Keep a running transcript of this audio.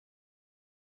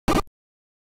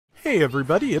Hey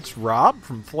everybody, it's Rob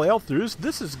from Flailthroughs.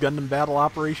 This is Gundam Battle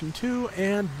Operation 2,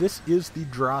 and this is the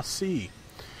Dra-C.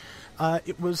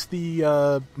 It was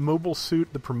the mobile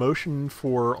suit, the promotion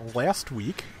for last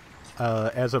week.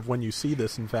 As of when you see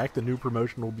this, in fact, the new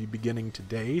promotion will be beginning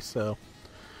today, so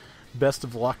best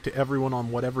of luck to everyone on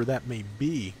whatever that may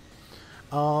be.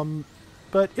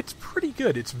 But it's pretty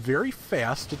good. It's very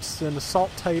fast. It's an assault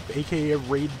type, aka a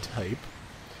raid type.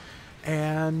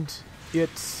 And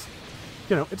it's...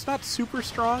 it's not super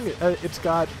strong. It's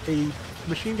got a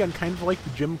machine gun kind of like the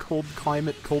Gym Cold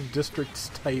Climate, Cold Districts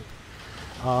type.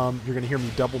 You're going to hear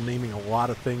me double naming a lot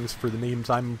of things for the names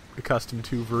I'm accustomed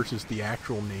to versus the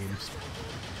actual names.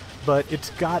 But it's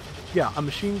got, a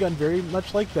machine gun very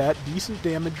much like that. Decent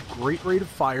damage, great rate of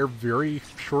fire, very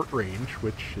short range,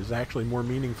 which is actually more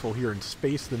meaningful here in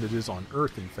space than it is on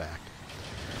Earth, in fact.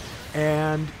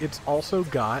 And it's also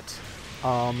got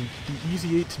the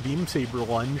Easy 8's Beam Saber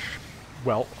Lunge.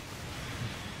 Well,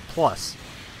 plus,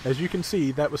 as you can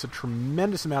see, that was a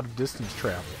tremendous amount of distance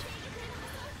traveled.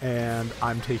 And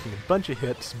I'm taking a bunch of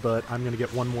hits, but I'm going to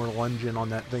get one more lunge in on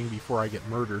that thing before I get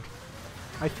murdered.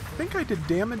 I think I did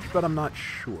damage, but I'm not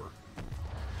sure.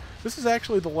 This is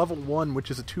actually the level 1,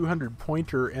 which is a 200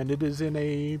 pointer, and it is in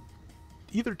a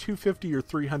either 250 or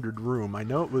 300 room. I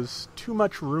know it was too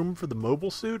much room for the mobile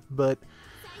suit, but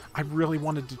I really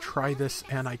wanted to try this,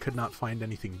 and I could not find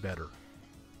anything better.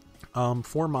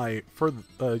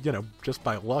 Just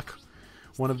by luck,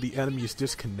 one of the enemies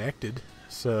disconnected,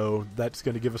 so that's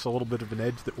going to give us a little bit of an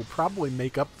edge that will probably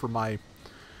make up for my,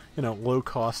 low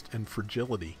cost and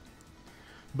fragility.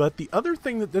 But the other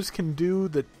thing that this can do,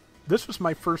 this was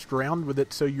my first round with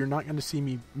it, so you're not going to see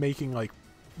me making,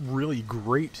 really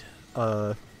great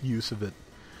use of it,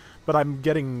 but I'm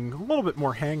getting a little bit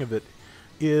more hang of it,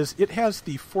 is it has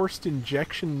the forced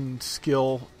injection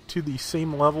skill to the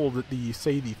same level that the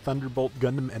Thunderbolt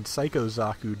Gundam and Psycho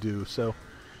Zaku do. So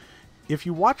if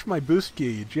you watch my boost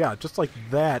gauge, just like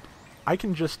that, I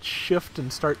can just shift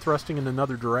and start thrusting in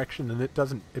another direction, and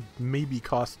it maybe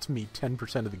costs me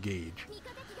 10% of the gauge.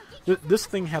 This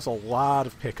thing has a lot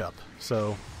of pickup,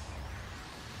 so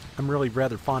I'm really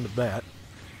rather fond of that.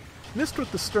 Missed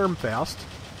with the Sturmfaust.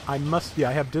 I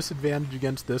have disadvantage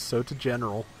against this, so it's a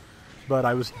general, but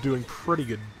I was doing pretty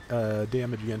good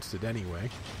damage against it anyway.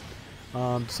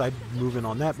 Decided to move in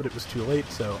on that, but it was too late,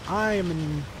 so I am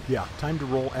in, time to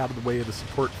roll out of the way of the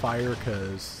support fire,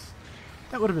 because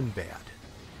that would have been bad.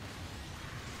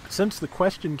 Since the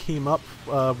question came up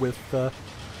with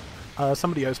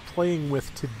somebody I was playing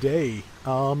with today,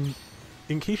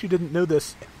 in case you didn't know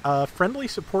this, friendly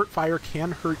support fire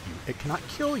can hurt you. It cannot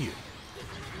kill you.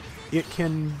 It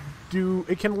can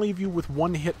leave you with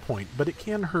one hit point, but it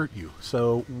can hurt you,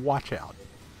 so watch out.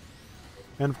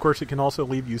 And of course it can also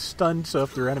leave you stunned, so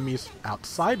if there are enemies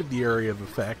outside of the area of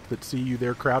effect that see you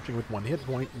there crouching with one hit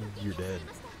point, you're dead.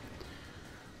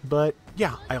 But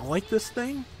I like this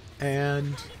thing,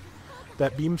 and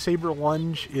that Beam Saber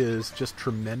Lunge is just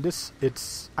tremendous.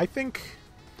 I think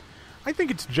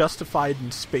it's justified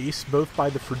in space, both by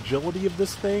the fragility of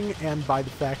this thing and by the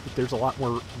fact that there's a lot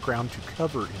more ground to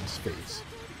cover in space.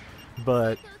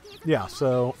 But,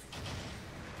 so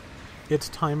it's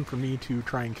time for me to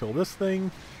try and kill this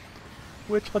thing,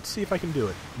 which, let's see if I can do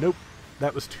it. Nope,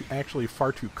 that was actually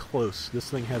far too close. This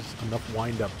thing has enough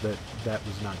wind-up that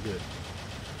was not good.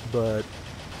 But,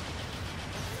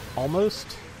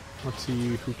 almost. Let's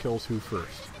see who kills who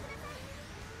first.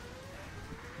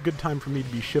 Good time for me to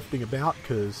be shifting about,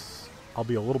 because I'll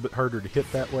be a little bit harder to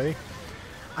hit that way.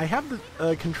 I have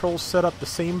the controls set up the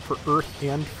same for Earth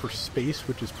and for space,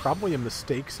 which is probably a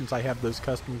mistake since I have those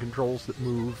custom controls that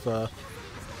move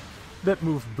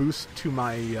boost to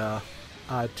my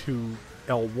to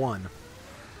L1.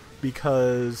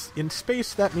 Because in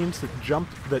space that means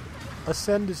that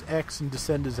ascend is X and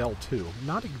descend is L2.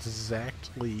 Not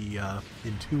exactly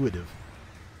intuitive.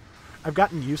 I've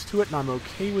gotten used to it and I'm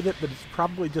okay with it, but it's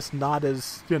probably just not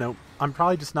as, I'm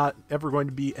probably just not ever going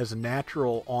to be as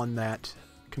natural on that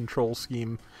control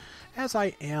scheme as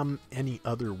I am any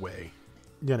other way.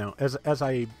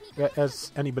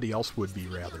 As anybody else would be,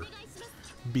 rather.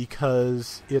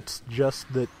 Because it's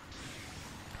just that,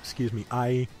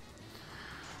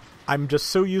 I'm just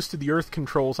so used to the Earth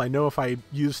controls, I know if I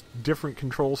used different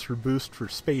controls for boost for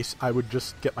space, I would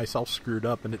just get myself screwed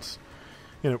up, and it's,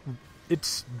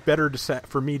 it's better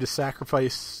for me to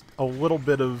sacrifice a little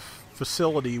bit of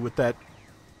facility with that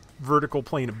vertical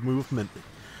plane of movement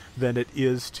than it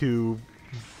is to,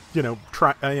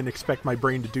 try and expect my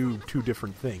brain to do two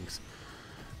different things.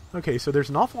 Okay, so there's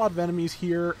an awful lot of enemies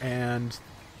here, and,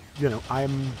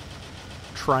 I'm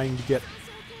trying to get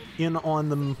in on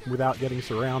them without getting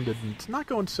surrounded, and it's not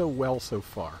going so well so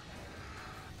far.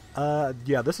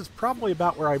 Yeah, this is probably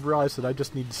about where I realized that I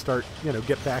just need to start,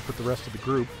 get back with the rest of the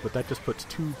group, but that just puts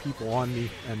 2 people on me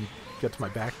and gets my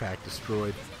backpack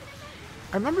destroyed.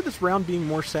 I remember this round being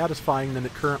more satisfying than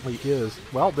it currently is.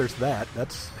 Well, there's that.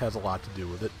 That has a lot to do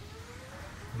with it.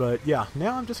 But yeah,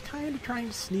 now I'm just kind of trying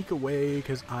to sneak away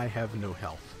because I have no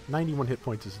health. 91 hit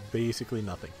points is basically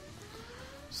nothing.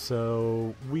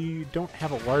 So we don't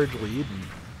have a large lead,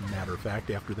 and matter of fact,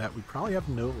 after that we probably have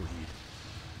no lead.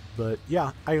 But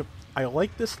yeah, I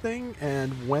like this thing,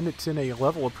 and when it's in a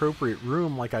level-appropriate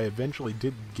room, like I eventually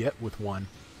did get with one,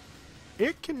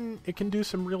 it can do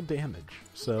some real damage.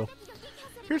 So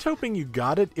here's hoping you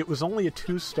got it. It was only a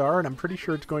 2-star, and I'm pretty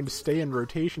sure it's going to stay in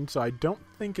rotation, so I don't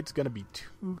think it's going to be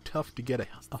too tough to get a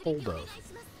hold of.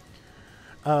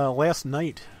 Last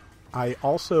night, I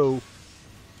also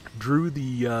drew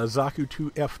the Zaku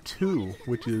 2F2,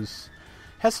 which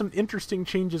has some interesting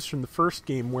changes from the first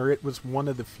game, where it was one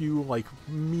of the few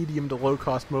medium to low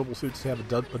cost mobile suits to have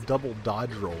a double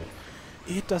dodge roll.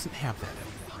 It doesn't have that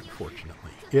anymore,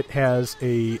 unfortunately. It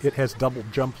has double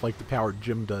jump like the powered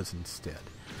Gym does instead.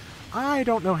 I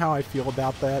don't know how I feel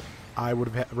about that. I would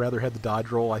have rather had the dodge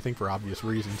roll, I think, for obvious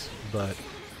reasons, but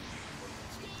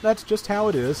that's just how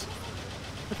it is.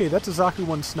 Okay, that's a Zaku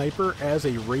 1 sniper as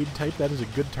a raid type. That is a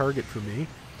good target for me.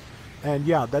 And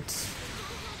yeah, I've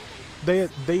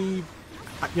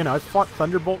fought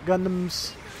Thunderbolt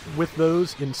Gundams with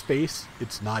those in space.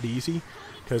 It's not easy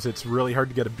because it's really hard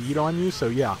to get a bead on you. So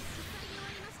yeah,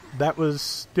 that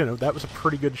was a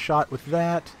pretty good shot with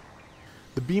that.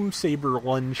 The Beam Saber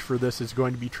lunge for this is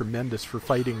going to be tremendous for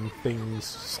fighting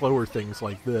slower things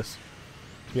like this.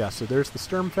 Yeah, so there's the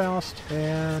Sturmfaust,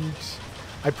 and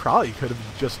I probably could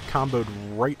have just comboed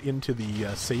right into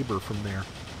the Saber from there.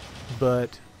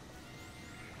 But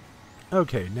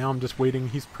okay, now I'm just waiting.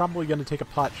 He's probably going to take a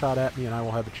pot shot at me, and I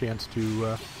will have a chance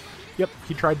to... Yep,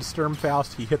 he tried to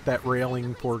Sturmfaust. He hit that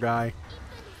railing, poor guy.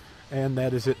 And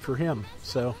that is it for him.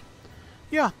 So,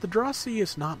 yeah, the Dra-C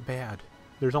is not bad.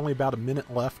 There's only about a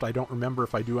minute left. I don't remember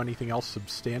if I do anything else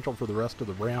substantial for the rest of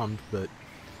the round, but...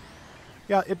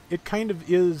 yeah, it kind of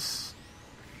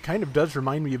does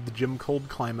remind me of the Gym Cold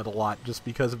Climate a lot, just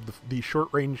because of the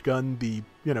short-range gun, the,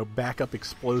 backup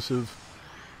explosive,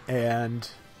 and...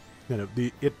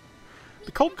 the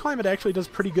Cold Climate actually does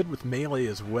pretty good with melee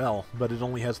as well, but it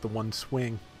only has the 1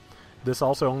 swing. This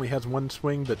also only has 1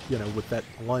 swing, but, with that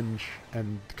lunge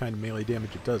and the kind of melee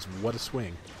damage it does, what a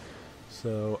swing.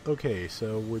 So, okay,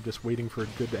 so we're just waiting for a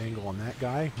good angle on that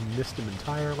guy. Missed him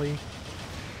entirely.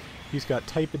 He's got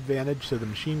type advantage, so the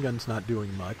machine gun's not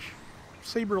doing much.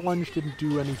 Saber lunge didn't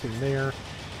do anything there.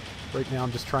 Right now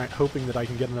I'm just hoping that I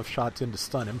can get enough shots in to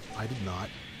stun him. I did not.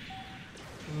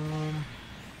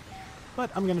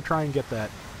 But I'm going to try and get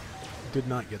that. Did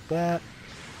not get that.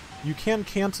 You can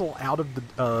cancel out of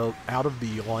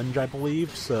the lunge, I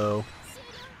believe, so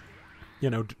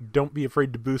don't be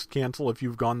afraid to boost cancel if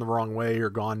you've gone the wrong way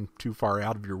or gone too far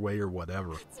out of your way or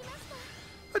whatever.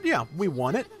 But yeah, we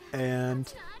won it,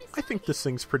 and I think this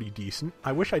thing's pretty decent.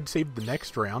 I wish I'd saved the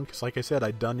next round, because like I said,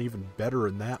 I'd done even better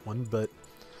in that one, but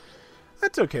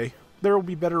that's okay. There will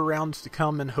be better rounds to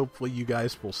come, and hopefully you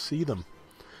guys will see them.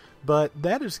 But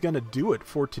that is going to do it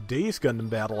for today's Gundam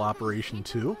Battle Operation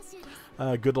 2.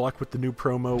 Good luck with the new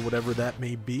promo, whatever that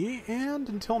may be, and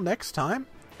until next time,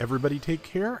 everybody take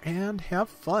care and have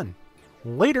fun.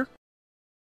 Later!